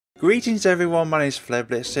Greetings everyone, my name is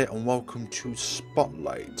FlareBlitzed and welcome to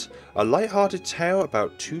Spotlight, a lighthearted tale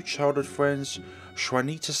about two childhood friends,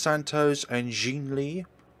 Juanita Santos and Xiang,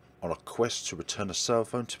 on a quest to return a cell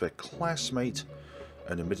phone to their classmate,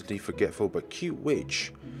 an admittedly forgetful but cute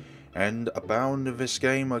witch. And abound in this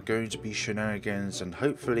game are going to be shenanigans and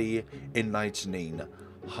hopefully enlightening,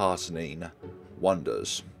 heartening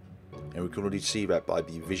wonders. And we can already see that by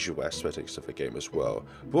the visual aesthetics of the game as well.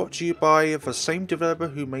 Brought to you by the same developer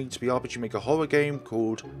who made the RPG Maker horror game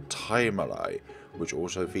called Timelay, which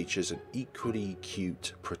also features an equally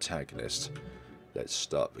cute protagonist. Let's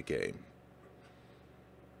start the game.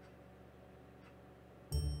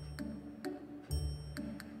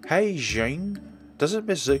 Hey Xiang, doesn't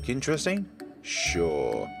this look interesting?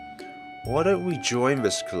 Sure. Why don't we join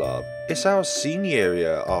this club? It's our senior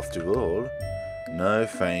year after all. No,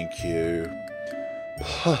 thank you.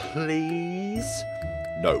 Please?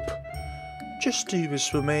 Nope. Just do this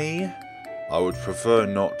for me. I would prefer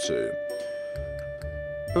not to.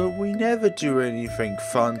 But we never do anything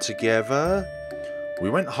fun together. We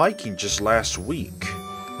went hiking just last week.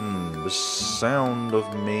 The sound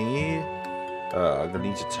of me. I'm gonna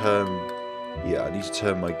need to turn. Yeah, I need to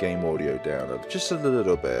turn my game audio down just a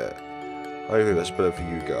little bit. I think that's better for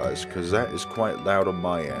you guys, because that is quite loud on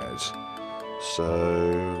my end.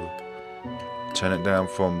 So, turn it down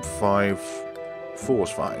from 5. 4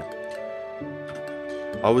 is fine.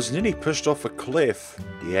 I was nearly pushed off a cliff.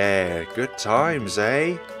 Yeah, good times,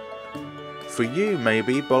 eh? For you,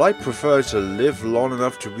 maybe, but I prefer to live long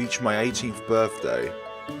enough to reach my 18th birthday.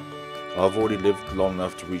 I've already lived long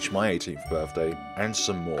enough to reach my 18th birthday, and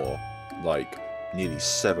some more. Like, nearly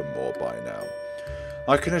 7 more by now.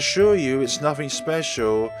 I can assure you it's nothing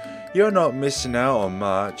special. You're not missing out on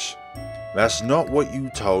much. That's not what you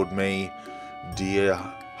told me, dear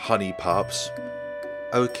honey pups.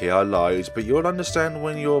 Okay, I lied, but you'll understand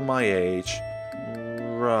when you're my age.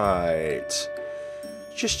 Right.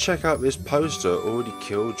 Just check out this poster, already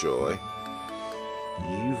killjoy.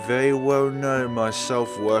 You very well know my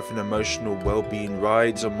self-worth and emotional well-being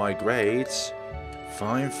rides on my grades.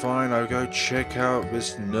 Fine, I'll go check out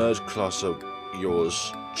this nerd class of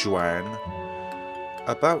yours, Juan.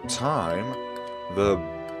 About time. The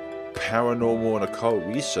Paranormal and Occult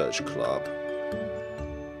Research Club.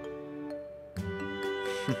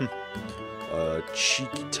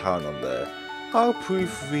 Cheeky tongue on there. I'll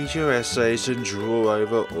proofread your essays and draw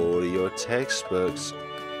over all of your textbooks.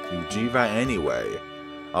 You do that anyway.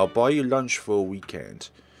 I'll buy you lunch for a weekend.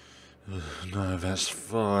 No, that's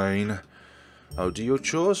fine. I'll do your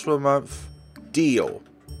chores for a month. Deal.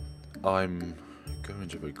 I'm going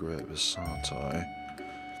to regret this, aren't I?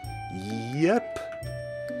 Yep.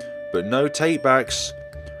 But no take-backs.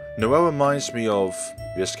 NOΕL reminds me of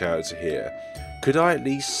this character here. Could I at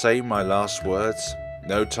least say my last words?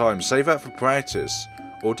 No time. Save that for practice.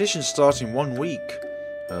 Audition start in 1 week.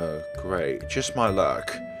 Oh, great. Just my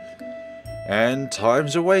luck. And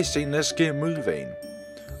time's a wasting. Let's get moving.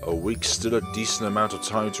 A week's still a decent amount of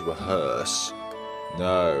time to rehearse.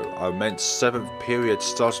 No, I meant 7th period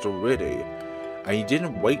started already. And you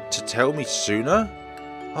didn't wait to tell me sooner?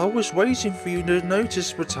 I was waiting for you to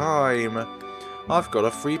notice the time. I've got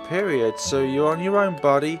a free period, so you're on your own,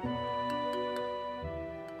 buddy.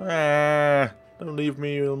 Don't leave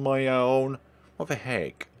me on my own. What the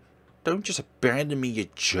heck? Don't just abandon me, you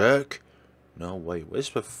jerk. No, wait,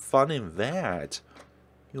 where's the fun in that?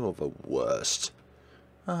 You're the worst.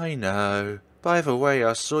 I know. By the way,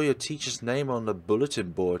 I saw your teacher's name on the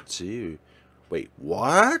bulletin board too. Wait,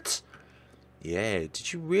 what? Yeah,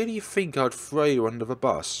 did you really think I'd throw you under the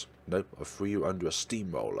bus? Nope, I'll throw you under a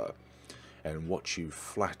steamroller and watch you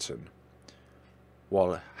flatten.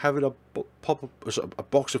 While having a box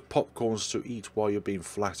of popcorns to eat while you're being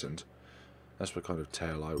flattened. That's the kind of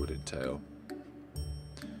tale I would entail.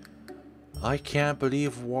 I can't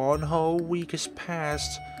believe 1 whole week has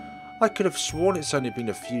passed. I could have sworn it's only been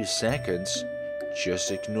a few seconds.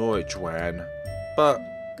 Just ignore it, Juan. But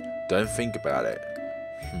don't think about it.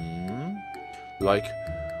 Like,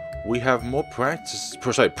 we have more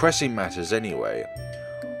pressing matters anyway.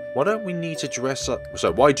 Why do we need to dress up for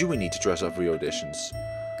the auditions?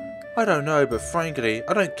 I don't know, but frankly,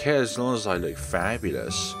 I don't care as long as I look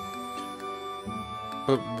fabulous.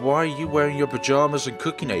 But why are you wearing your pajamas and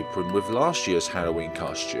cooking apron with last year's Halloween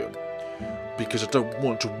costume? Because I don't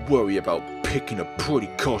want to worry about picking a pretty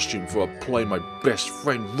costume for a play my best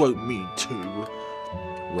friend wrote me to.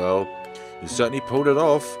 Well, you certainly pulled it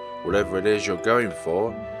off, whatever it is you're going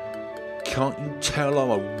for. Can't you tell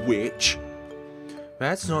I'm a witch?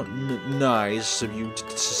 That's not nice of you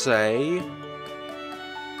to say.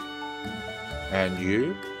 And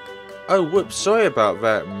you? Oh, whoops, sorry about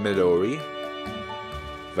that, Midori.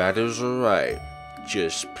 That is alright.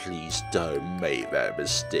 Just please don't make that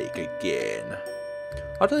mistake again.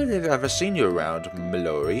 I don't think I've ever seen you around,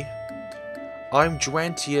 Midori. I'm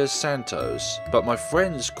Juanita Santos, but my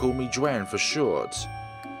friends call me Juan for short.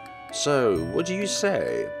 So, what do you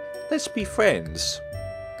say? Let's be friends.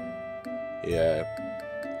 Yeah,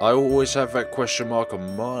 I always have that question mark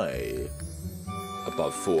on my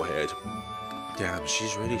above forehead. Damn,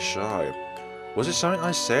 she's really shy. Was it something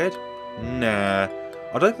I said? Nah,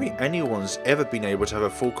 I don't think anyone's ever been able to have a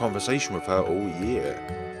full conversation with her all year.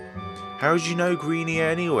 How did you know Greenie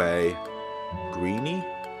anyway? Greenie?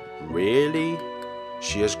 Really?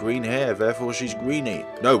 She has green hair, therefore she's Greenie.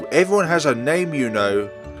 No, everyone has a name, you know.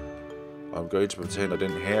 I'm going to pretend I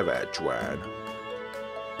didn't hear that, Juan.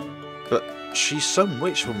 But she's some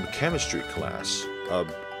witch from chemistry class.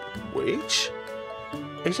 Witch?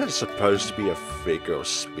 Is that supposed to be a figure of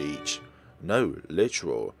speech? No,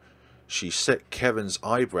 literal. She set Kevin's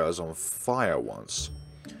eyebrows on fire once.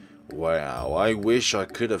 Wow, I wish I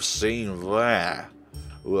could have seen that.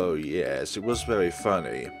 Well, yes, it was very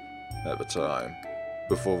funny at the time,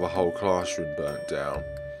 before the whole classroom burnt down,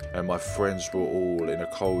 and my friends were all in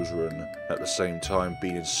a cauldron at the same time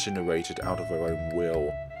being incinerated out of their own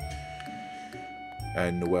will.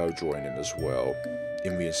 And NOΕL joined in as well,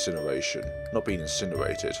 in the incineration, not being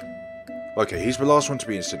incinerated. Okay, he's the last one to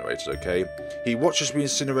be incinerated, okay? He watches the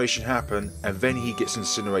incineration happen, and then he gets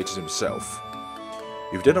incinerated himself.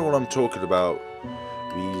 If you don't know what I'm talking about,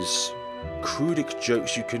 these crudic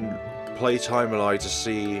jokes you can play timeline to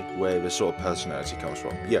see where the sort of personality comes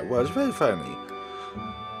from. Yeah, well, it's very funny.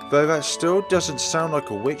 Though that still doesn't sound like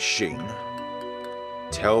a witch, Xiang.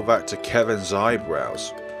 Tell that to Kevin's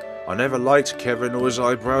eyebrows. I never liked Kevin or his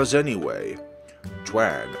eyebrows anyway.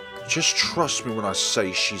 Juan, just trust me when I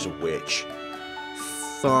say she's a witch.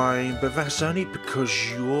 Fine, but that's only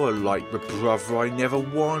because you're like the brother I never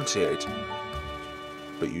wanted.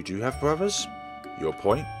 But you do have brothers? Your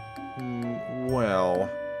point? Well...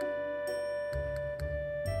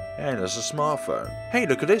 And there's a smartphone. Hey,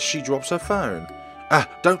 look at this, she drops her phone. Ah,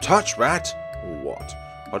 don't touch that! What?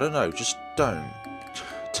 I don't know, just don't.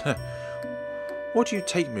 What do you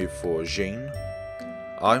take me for, Xiang?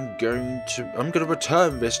 I'm gonna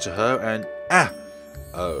return this to her and... Ah!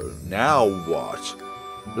 Oh, now what?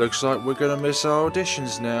 Looks like we're gonna miss our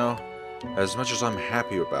auditions now. As much as I'm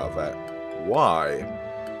happy about that. Why?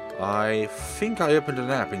 I think I opened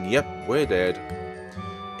an app and yep, we're dead.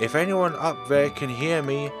 If anyone up there can hear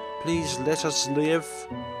me, please let us live.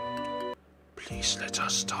 Please let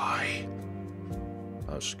us die.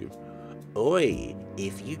 That's good. Oi,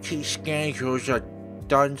 if you two scoundrels are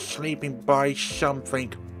done sleeping by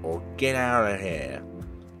something, or get out of here.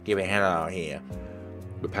 Get the hell out of here.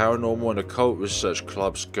 The Paranormal and Occult Research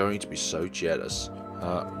Club's going to be so jealous.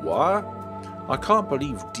 What? I can't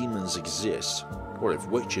believe demons exist. Or if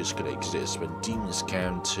witches could exist, then demons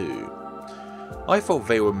can too. I thought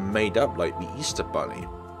they were made up like the Easter Bunny.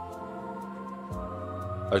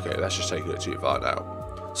 Okay, that's just taking it too far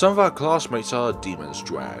now. Some of our classmates are demons,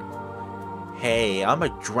 Juan. Hey, I'm a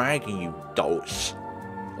dragon, you dolts.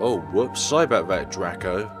 Oh, whoops, sorry about that,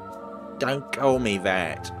 Draco. Don't call me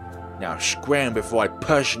that. Now scram before I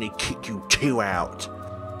personally kick you two out.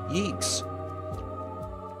 Yeeks.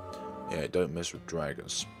 Yeah, don't mess with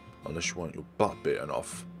dragons. Unless you want your butt bitten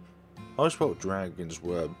off. I always thought dragons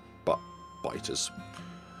were butt biters.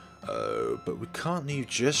 Oh, but we can't leave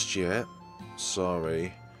just yet.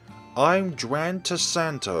 Sorry. I'm Juanita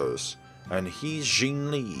Santos, and he's Xiang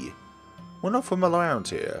Li. We're not from around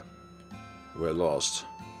here. We're lost.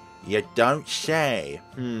 You don't say.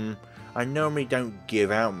 I normally don't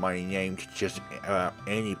give out my name to just about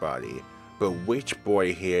anybody, but Witch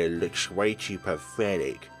Boy here looks way too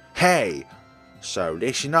pathetic. Hey! So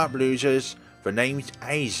listen up, losers. The name's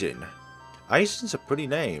Aizen. Aizen's a pretty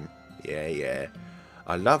name. Yeah.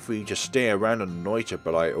 I love for you to stay around and loiter,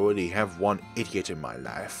 but I already have one idiot in my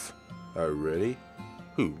life. Oh, really?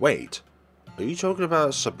 Who? Wait. Are you talking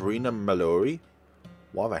about Sabrina Mallory?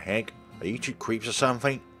 What the heck? Are you two creeps or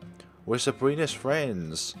something? We're Sabrina's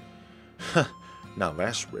friends. Now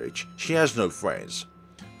that's rich. She has no friends.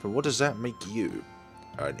 But what does that make you?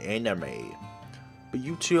 An enemy. But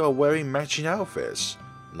you two are wearing matching outfits.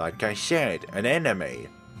 Like I said, an enemy.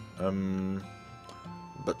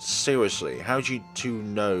 But seriously, how do you two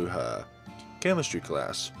know her? Chemistry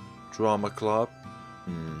class. Drama club.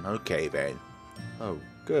 Okay then. Oh,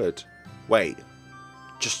 good. Wait.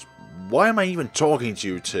 Just, why am I even talking to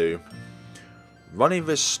you two? Running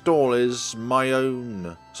this stall is my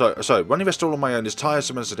own... Sorry, running this stall on my own is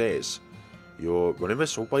tiresome as it is. You're running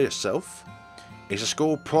this all by yourself? It's a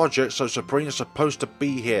school project, so Sabrina's supposed to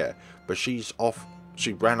be here. But she's off.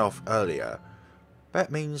 She ran off earlier.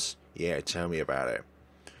 That means... Yeah, tell me about it.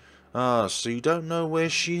 Ah, so you don't know where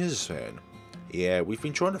she is then? Yeah, we've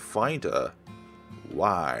been trying to find her.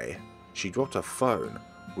 Why? She dropped her phone.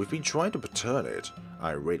 We've been trying to return it.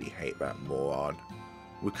 I really hate that moron.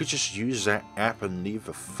 We could just use that app and leave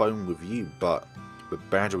the phone with you, but the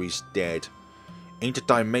battery's dead.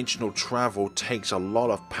 Interdimensional travel takes a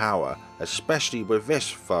lot of power, especially with this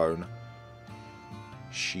phone.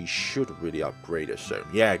 She should really upgrade it soon.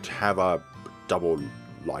 Yeah, to have a double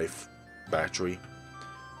life battery.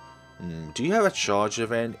 Do you have a charger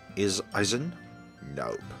then, Eisen?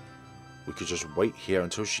 Nope. We could just wait here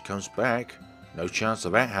until she comes back. No chance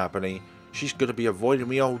of that happening. She's gonna be avoiding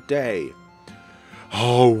me all day.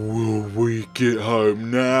 How will we get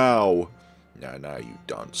home now? No, you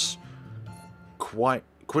dunce. Quit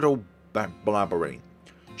all blabbering.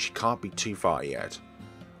 She can't be too far yet.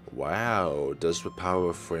 Wow, does the power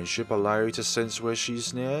of friendship allow you to sense where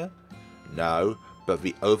she's near? No, but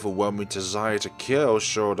the overwhelming desire to kill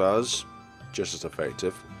sure does. Just as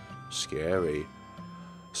effective. Scary.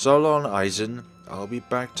 So long, Eisen. I'll be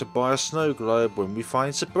back to buy a snow globe when we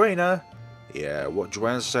find Sabrina. Yeah, what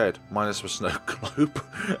Joanne said, minus the snow globe.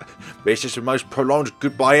 This is the most prolonged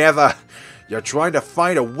goodbye ever. You're trying to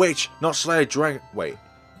find a witch, not slay a dragon. Wait.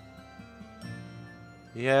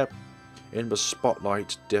 Yep. In the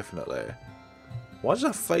spotlight, definitely. Why does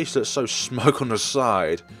her face look so smug on the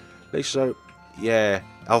side? Looks so... Yeah,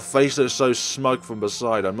 our face looks so smug from the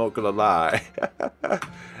side, I'm not gonna lie.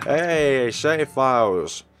 Hey, save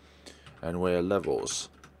files. And we're levels.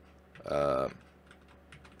 Do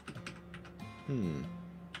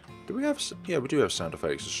we have... Yeah, we do have sound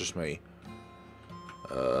effects, it's just me.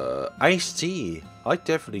 Iced tea. I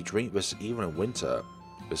definitely drink this even in winter.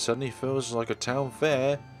 It suddenly feels like a town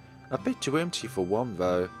fair. A bit too empty for one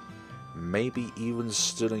though. Maybe even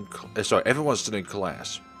still in... sorry, everyone's still in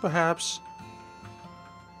class. Perhaps.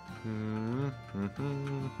 Can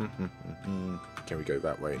we go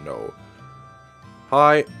that way? No.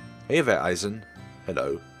 Hi. Hey there, Eisen.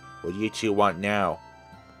 Hello. What do you two want now?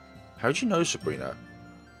 How'd you know Sabrina?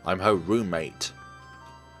 I'm her roommate.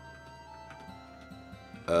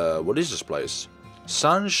 What is this place?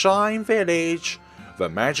 Sunshine Village. The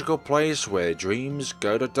magical place where dreams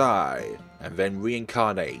go to die. And then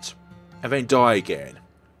reincarnate. And then die again.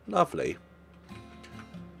 Lovely.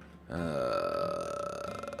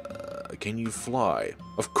 Can you fly?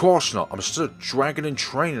 Of course not. I'm still a dragon in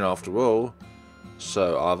training after all.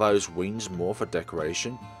 So, are those wings more for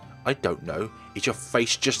decoration? I don't know. Is your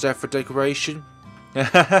face just there for decoration?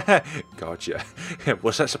 Gotcha.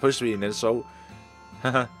 Was that supposed to be an insult?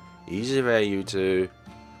 Easy there, you two.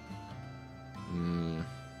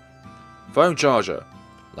 Phone charger.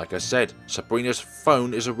 Like I said, Sabrina's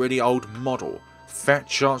phone is a really old model. Fat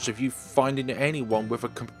chance of you finding anyone with a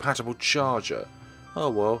compatible charger. Oh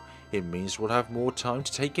well, it means we'll have more time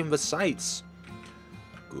to take in the sights.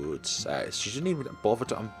 Good sights. She didn't even bother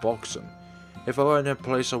to unbox them. If I weren't in her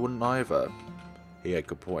place, I wouldn't either. Yeah,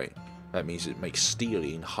 good point. That means it makes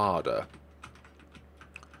stealing harder.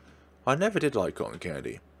 I never did like cotton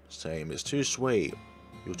candy. Same, it's too sweet.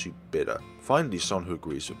 You're too bitter. Finally, someone who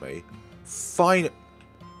agrees with me. Fine.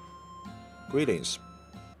 Greetings.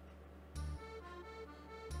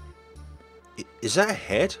 Is that a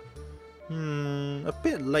head? A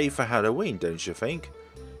bit late for Halloween, don't you think?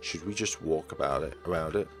 Should we just walk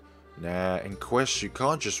around it? Nah, in quests you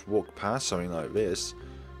can't just walk past something like this.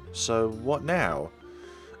 So what now?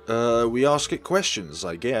 We ask it questions,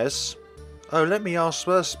 I guess. Oh, let me ask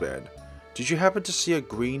first, Ben. Did you happen to see a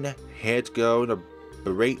green-haired girl in a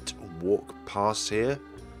beret walk past here?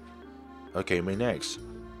 Okay, me next.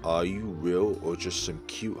 Are you real or just some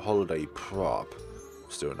cute holiday prop?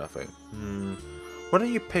 Still nothing. Why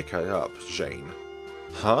don't you pick her up, Shane?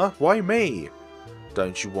 Huh? Why me?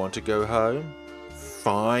 Don't you want to go home?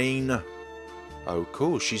 Fine. Oh,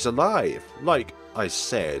 cool. She's alive. Like I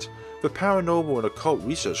said, the Paranormal and Occult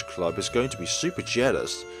Research Club is going to be super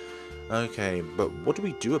jealous. Okay, but what do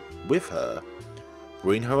we do with her?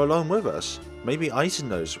 Bring her along with us. Maybe Eisen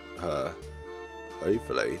knows her.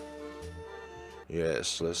 Hopefully.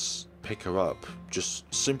 Yes, let's pick her up.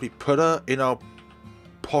 Just simply put her in our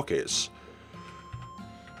pockets.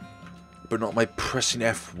 But not my pressing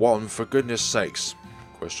F1, for goodness sakes.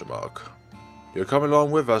 Question mark. You're coming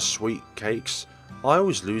along with us, sweet cakes. I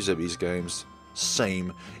always lose at these games.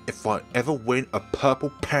 Same. If I ever win a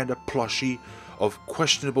purple panda plushie of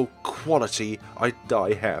questionable quality, I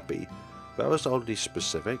die happy. That was oddly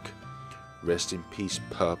specific. Rest in peace,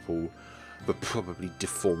 purple, but probably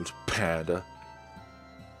deformed panda.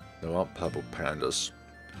 There aren't purple pandas.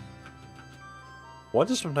 Why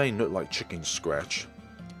does the name look like Chicken Scratch?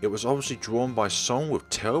 It was obviously drawn by someone with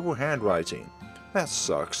terrible handwriting. That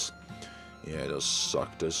sucks. Yeah, it does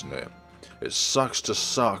suck, doesn't it? It sucks to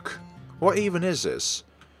suck. What even is this?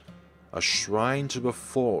 A shrine to the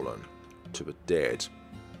fallen, to the dead.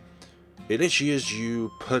 It literally is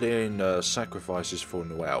you put in sacrifices for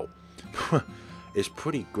NOΕL. It's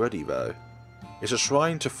pretty gritty though. It's a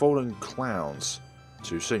shrine to fallen clowns.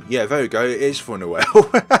 Too soon. Yeah, there we go. It is for NOΕL.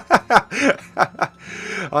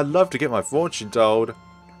 I'd love to get my fortune told.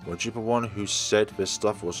 Weren't you the one who said this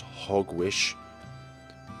stuff was hogwish?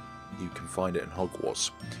 You can find it in Hogwarts.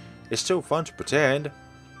 It's still fun to pretend.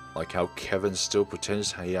 Like how Kevin still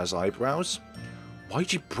pretends he has eyebrows.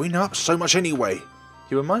 Why'd you bring up so much anyway?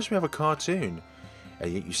 He reminds me of a cartoon.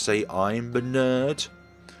 And yet you say I'm the nerd?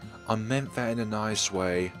 I meant that in a nice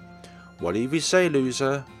way. Whatever you say,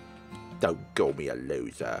 loser. Don't call me a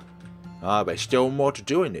loser. Ah, there's still more to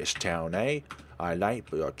do in this town, eh? I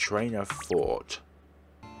like your train of thought.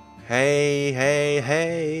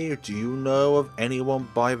 Hey, do you know of anyone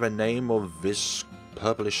by the name of this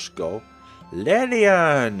purplish skull?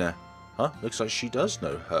 Lillian! Huh, looks like she does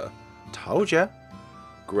know her. Told ya.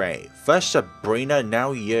 Great, first Sabrina,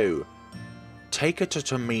 now you. Take her to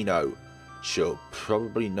Tamino. She'll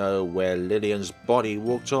probably know where Lillian's body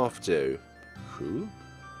walked off to. Who?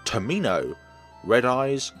 Tamino. Red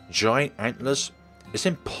eyes, giant antlers. It's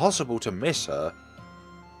impossible to miss her.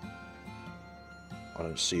 I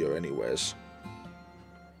don't see her anywheres.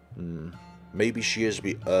 Maybe she is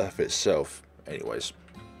the Earth itself. Anyways,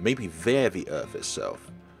 maybe they're the Earth itself.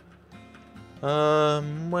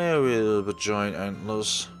 Where are the giant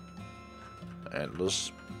antlers?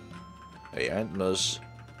 Antlers. Hey, antlers.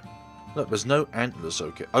 Look, there's no antlers,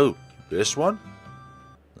 okay. Oh, this one?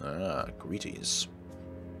 Ah, greetings.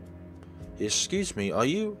 Excuse me, are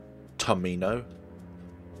you Tamino?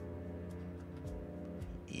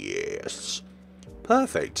 Yes.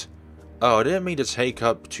 Perfect. Oh, I didn't mean to take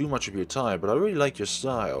up too much of your time, but I really like your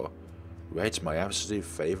style. Red's my absolute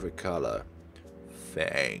favorite color.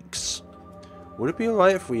 Thanks. Would it be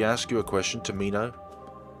alright if we ask you a question, Tamino?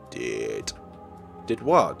 Did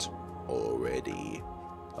what? Already.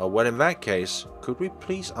 Oh, well, in that case, could we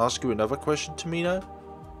please ask you another question, Tamino?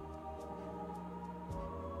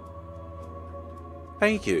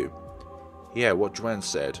 Thank you. Yeah, what Juan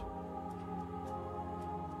said.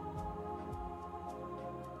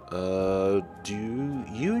 Do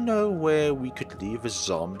you know where we could leave a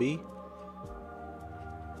zombie?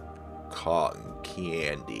 Cotton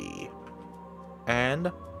candy.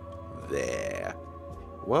 And there.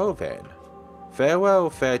 Well then. Farewell,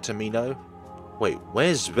 fair Tamino. Wait,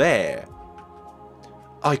 where's there?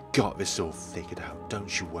 I got this all figured out,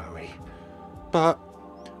 don't you worry. But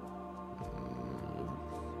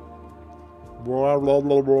blah blah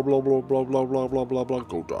blah blah blah blah blah blah blah blah blah blah,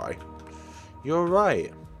 go die. You're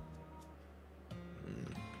right.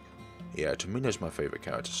 Yeah, Tamino's my favourite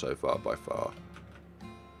character so far, by far.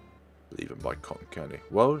 Even by cotton candy.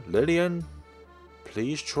 Well, Lillian,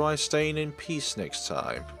 please try staying in peace next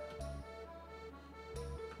time.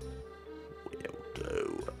 Will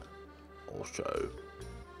do. Also,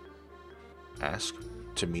 ask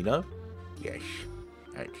Tamino? Yes,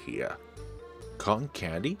 and here. Cotton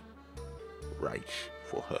candy? Right,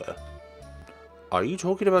 for her. Are you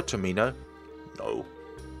talking about Tamino? No.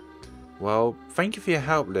 Well, thank you for your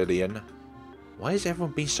help, Lillian. Why has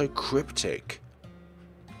everyone been so cryptic?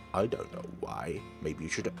 I don't know why. Maybe you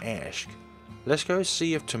should ask. Let's go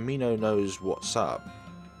see if Tamino knows what's up.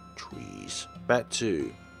 Trees. That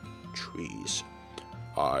too. Trees.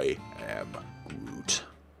 I am Groot.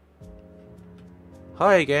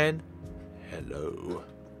 Hi again. Hello.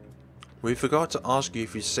 We forgot to ask you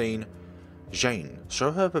if you've seen Xiang.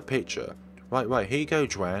 Show her the picture. Right, here you go,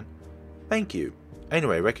 Juan. Thank you.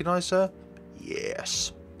 Anyway, recognize her?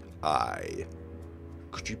 Yes.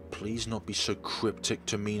 Could you please not be so cryptic,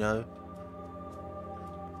 Tamino?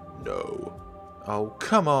 No. Oh,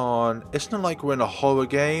 come on. It's not like we're in a horror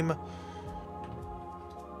game.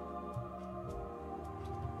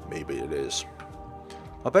 Maybe it is.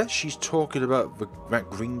 I bet she's talking about that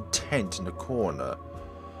green tent in the corner.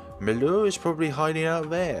 Milou is probably hiding out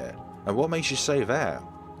there. And what makes you say that?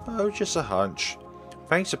 Oh, just a hunch.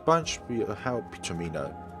 Thanks a bunch for your help,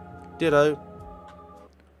 Tamino. Ditto.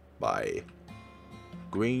 Bye.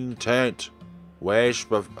 Green tent. Where's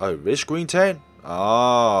the... Oh, this green tent?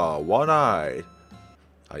 Ah, one-eyed.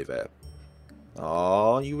 Hi there.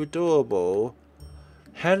 Ah, you adorable.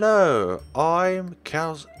 Hello, I'm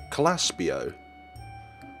Claspio.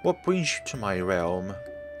 What brings you to my realm?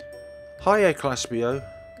 Hiya, Claspio.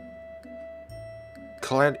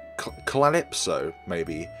 Calypso,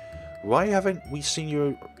 maybe. Why haven't we seen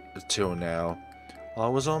you till now? I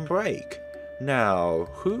was on break. Now,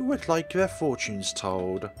 who would like their fortunes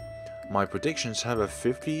told? My predictions have a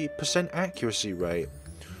 50% accuracy rate.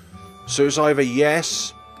 So it's either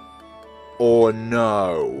yes or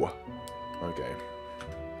no. Okay.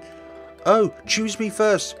 Oh, choose me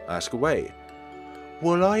first. Ask away.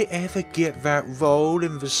 Will I ever get that role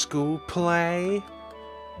in the school play?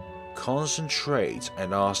 Concentrate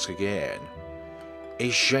and ask again.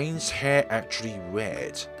 Is Shane's hair actually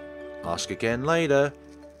red? Ask again later.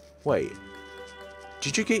 Wait.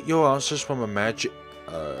 Did you get your answers from a magic...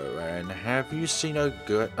 Oh, and have you seen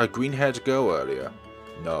a green-haired girl earlier?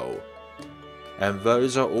 No. And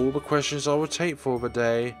those are all the questions I will take for the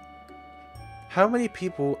day. How many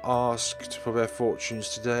people asked for their fortunes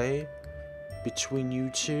today? Between you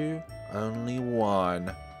two, only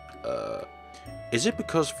one. Is it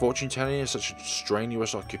because fortune telling is such a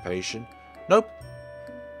strenuous occupation? Nope.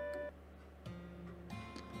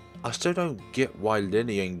 I still don't get why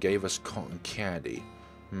Lillian gave us cotton candy.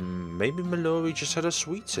 Maybe Mallory just had a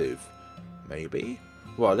sweet tooth. Maybe.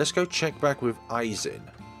 Well, let's go check back with Eisen.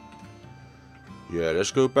 Yeah,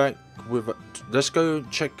 let's go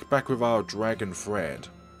check back with our dragon friend.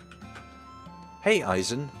 Hey,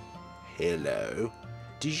 Eisen. Hello.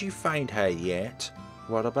 Did you find her yet?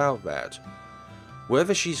 What about that?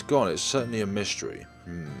 Wherever she's gone, it's certainly a mystery.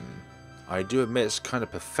 I do admit it's kind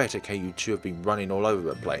of pathetic how you two have been running all over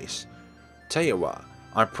the place. Tell you what,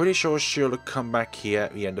 I'm pretty sure she'll come back here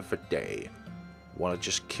at the end of the day. Wanna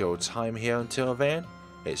just kill time here until then?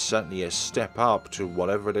 It's certainly a step up to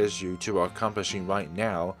whatever it is you two are accomplishing right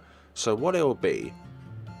now, so what it'll be.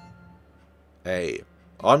 Hey,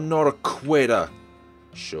 I'm not a quitter.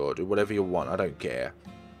 Sure, do whatever you want, I don't care.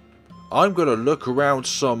 I'm gonna look around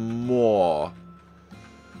some more.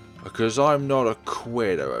 Because I'm not a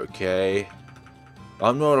quitter, okay?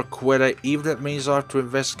 I'm not a quitter, even if it means I have to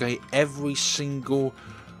investigate every single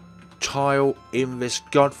tile in this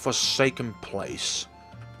godforsaken place.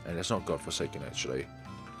 And it's not godforsaken, actually.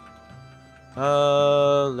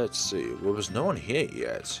 Let's see. Well, there's no one here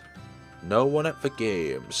yet. No one at the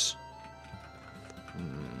games.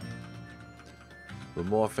 The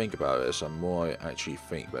more I think about this, the more I actually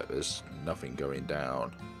think that there's nothing going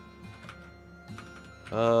down.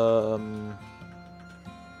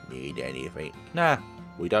 Need anything? Nah,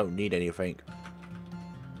 we don't need anything.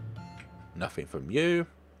 Nothing from you.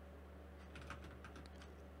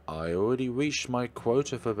 I already reached my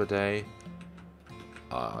quota for the day.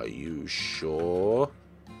 Are you sure?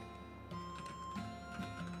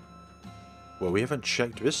 Well, we haven't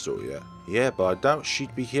checked this door yet. Yeah, but I doubt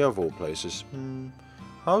she'd be here of all places.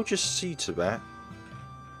 I'll just see to that.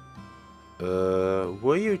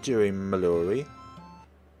 What are you doing, Mallory?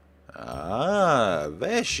 Ah,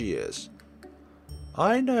 there she is.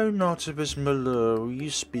 I know not of this Mallory you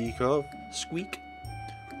speak of, Squeak.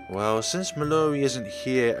 Well, since Mallory isn't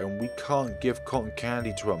here and we can't give cotton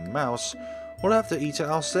candy to a mouse, we'll have to eat it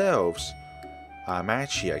ourselves. I'm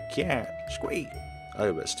actually a cat, Squeak.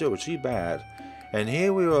 Oh, but still too bad. And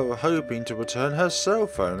here we were hoping to return her cell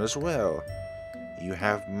phone as well. You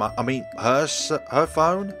have her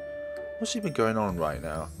phone? What's even going on right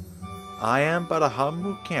now? I am but a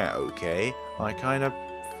humble cat, okay? I kind of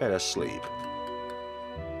fell asleep.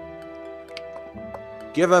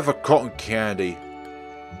 Give her the cotton candy.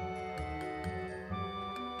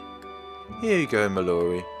 Here you go,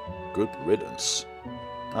 Mallory. Good riddance.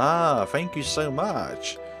 Ah, thank you so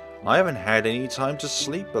much. I haven't had any time to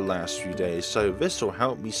sleep the last few days, so this will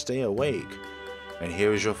help me stay awake. And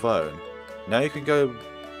here is your phone. Now you can go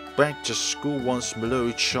back to school once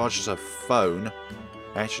Mallory charges her phone.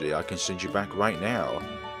 Actually, I can send you back right now.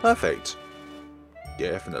 Perfect.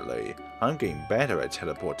 Definitely. I'm getting better at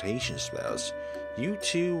teleportation spells. You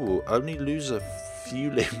two will only lose a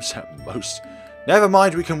few limbs at most. Never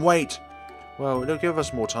mind, we can wait. Well, it'll give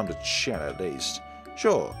us more time to chat at least.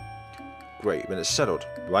 Sure. Great, then it's settled.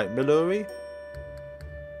 Right, Mallory?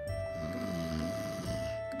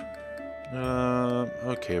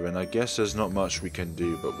 Okay then, I guess there's not much we can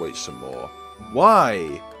do but wait some more.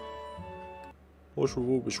 Why? What's with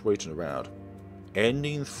all this waiting around?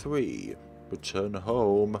 Ending 3. Return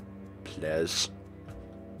home. Please.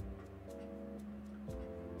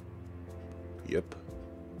 Yep.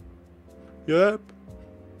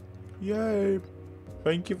 Yay.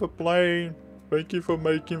 Thank you for playing. Thank you for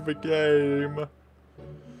making the game.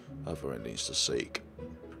 Other endings to seek.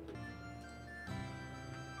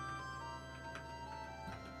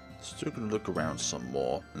 Still gonna look around some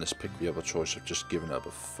more. And let's pick the other choice of just giving up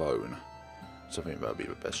a phone. So I think that'll be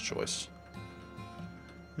the best choice.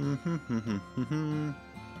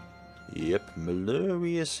 Yep,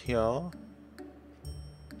 Mallory is here.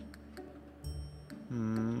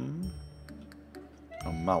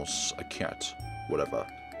 A mouse, a cat, whatever.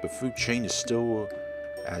 The food chain is still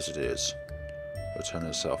as it is. Return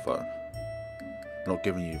the cell phone. I'm not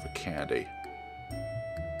giving you the candy.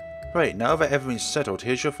 Right, now that everything's settled,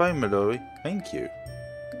 here's your phone, Mallory. Thank you.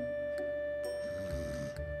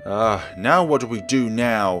 Now what do we do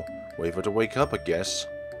now? Wait for her to wake up, I guess.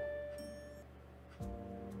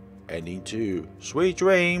 Ending 2. Sweet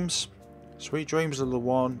dreams. Sweet dreams, little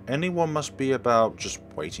one. Anyone must be about just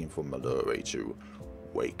waiting for Mallory to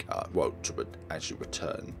wake up. Well, to actually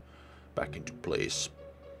return back into place.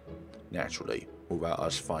 Naturally, without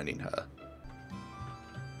us finding her.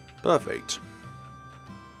 Perfect.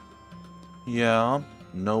 Yeah.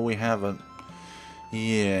 No, we haven't.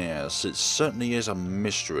 Yes, it certainly is a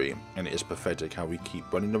mystery, and it is pathetic how we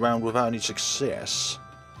keep running around without any success.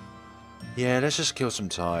 Yeah, let's just kill some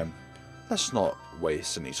time. Let's not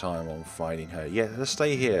waste any time on finding her. Yeah, let's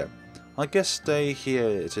stay here. I guess stay here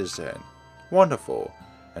it is then. Wonderful.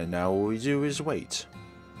 And now all we do is wait.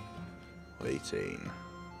 Waiting.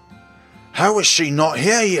 How is she not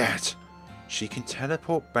here yet? She can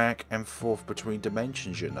teleport back and forth between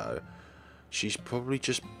dimensions, you know. She's probably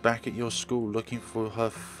just back at your school looking for her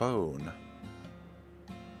phone.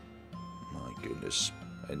 My goodness.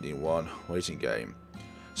 Ending 1. Waiting game.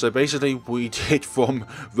 So basically we did from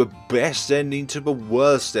the best ending to the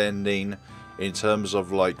worst ending in terms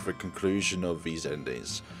of like the conclusion of these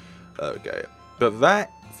endings. Okay. But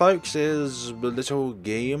that, folks, is the little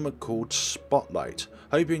game called Spotlight.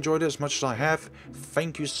 Hope you enjoyed it as much as I have.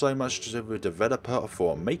 Thank you so much to the developer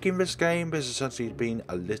for making this game. This has essentially been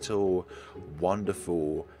a little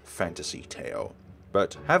wonderful fantasy tale.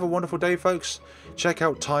 But have a wonderful day, folks. Check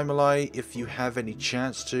out Timeline if you have any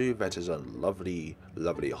chance to. That is a lovely,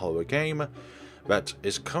 lovely horror game that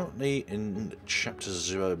is currently in Chapter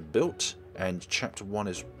 0 built, and Chapter 1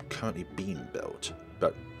 is currently being built.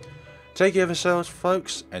 But take care of yourselves,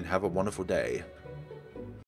 folks, and have a wonderful day.